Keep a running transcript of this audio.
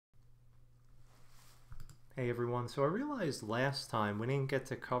Hey everyone, so I realized last time we didn't get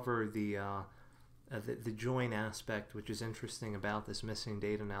to cover the join aspect, which is interesting about this missing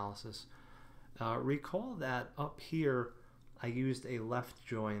data analysis. Recall that up here I used a left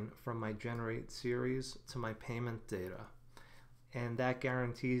join from my generate series to my payment data, and that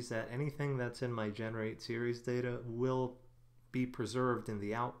guarantees that anything that's in my generate series data will be preserved in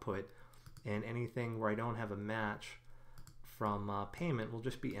the output, and anything where I don't have a match from payment will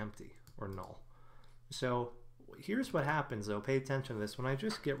just be empty or null. So here's what happens though, pay attention to this. When I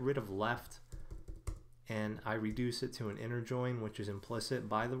just get rid of left and I reduce it to an inner join, which is implicit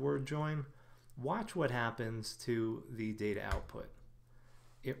by the word join, watch what happens to the data output.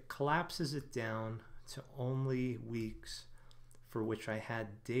 It collapses it down to only weeks for which I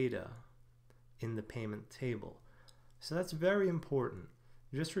had data in the payment table. So that's very important.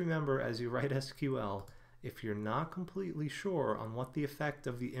 Just remember, as you write SQL, if you're not completely sure on what the effect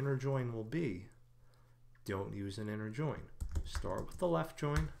of the inner join will be, don't use an inner join. Start with the left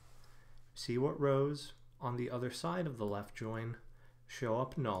join, see what rows on the other side of the left join show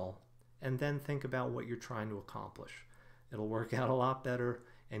up null, and then think about what you're trying to accomplish. It'll work out a lot better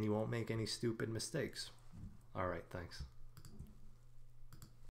and you won't make any stupid mistakes. All right, thanks.